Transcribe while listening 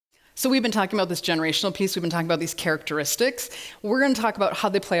So we've been talking about this generational piece. We've been talking about these characteristics. We're going to talk about how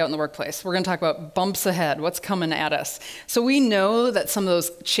they play out in the workplace. We're going to talk about bumps ahead, what's coming at us. So we know that some of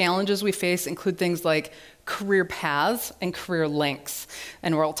those challenges we face include things like career paths and career lengths.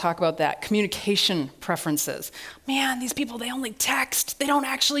 And we'll talk about that. Communication preferences. Man, these people, they only text. They don't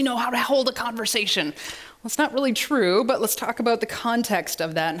actually know how to hold a conversation. Well, it's not really true, but let's talk about the context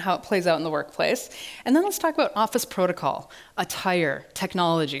of that and how it plays out in the workplace. And then let's talk about office protocol, attire,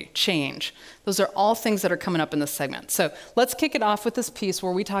 technology, change. Those are all things that are coming up in this segment. So let's kick it off with this piece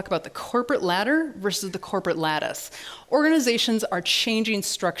where we talk about the corporate ladder versus the corporate lattice. Organizations are changing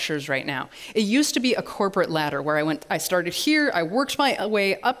structures right now. It used to be a corporate ladder where I started here, I worked my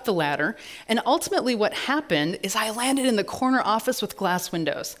way up the ladder, and ultimately what happened is I landed in the corner office with glass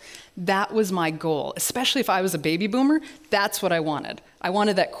windows. That was my goal, especially if I was a baby boomer. That's what I wanted. I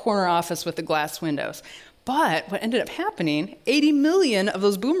wanted that corner office with the glass windows. But what ended up happening, 80 million of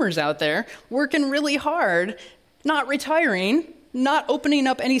those boomers out there working really hard, not retiring, not opening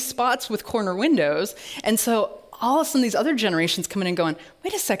up any spots with corner windows. And so all of a sudden these other generations come in and going,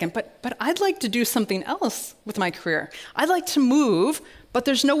 wait a second, but I'd like to do something else with my career. I'd like to move, but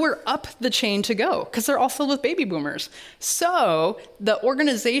there's nowhere up the chain to go because they're all filled with baby boomers. So the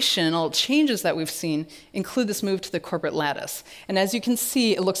organizational changes that we've seen include this move to the corporate lattice. And as you can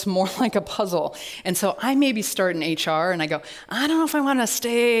see, it looks more like a puzzle. And so I maybe start in HR and I go, I don't know if I want to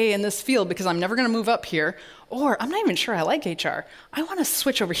stay in this field because I'm never going to move up here. Or I'm not even sure I like HR. I want to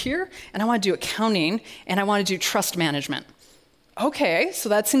switch over here and I want to do accounting and I want to do trust management. Okay, so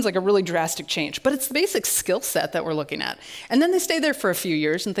that seems like a really drastic change, but it's the basic skill set that we're looking at. And then they stay there for a few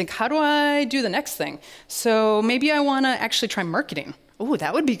years and think, how do I do the next thing? So maybe I want to actually try marketing. Oh,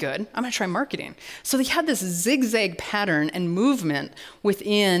 that would be good. I'm going to try marketing. So they had this zigzag pattern and movement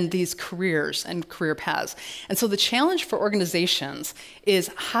within these careers and career paths. And so the challenge for organizations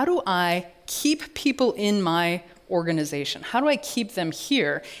is, how do I keep people in my organization? How do I keep them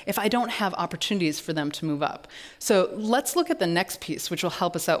here if I don't have opportunities for them to move up? So let's look at the next piece, which will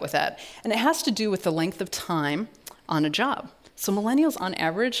help us out with that. And it has to do with the length of time on a job. So millennials, on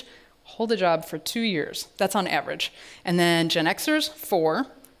average, hold a job for 2 years. That's on average. And then Gen Xers, 4.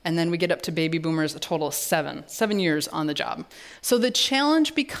 And then we get up to baby boomers, a total of 7 years on the job. So the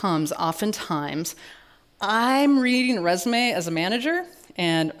challenge becomes oftentimes, I'm reading a resume as a manager,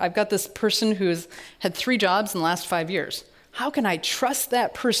 and I've got this person who's had 3 jobs in the last 5 years. How can I trust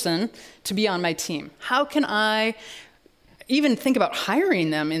that person to be on my team? How can I even think about hiring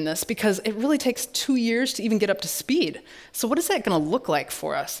them in this? Because it really takes 2 years to even get up to speed. So what is that going to look like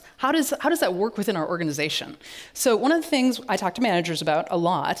for us? How does that work within our organization? So one of the things I talk to managers about a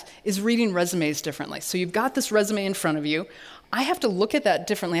lot is reading resumes differently. So you've got this resume in front of you. I have to look at that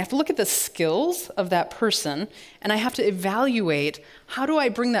differently. I have to look at the skills of that person, and I have to evaluate, how do I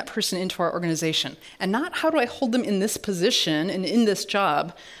bring that person into our organization? And not how do I hold them in this position and in this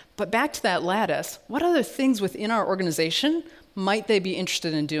job, but back to that lattice, what other things within our organization might they be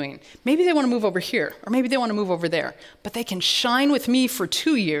interested in doing? Maybe they want to move over here, or maybe they want to move over there, but they can shine with me for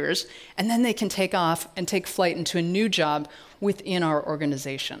 2 years, and then they can take off and take flight into a new job within our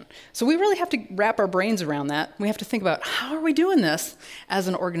organization. So we really have to wrap our brains around that. We have to think about, how are we doing this as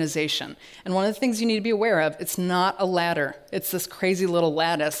an organization? And one of the things you need to be aware of, it's not a ladder. It's this crazy little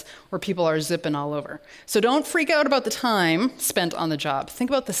lattice where people are zipping all over. So don't freak out about the time spent on the job. Think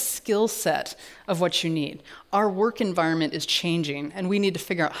about the skill set of what you need. Our work environment is changing, and we need to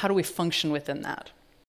figure out, how do we function within that?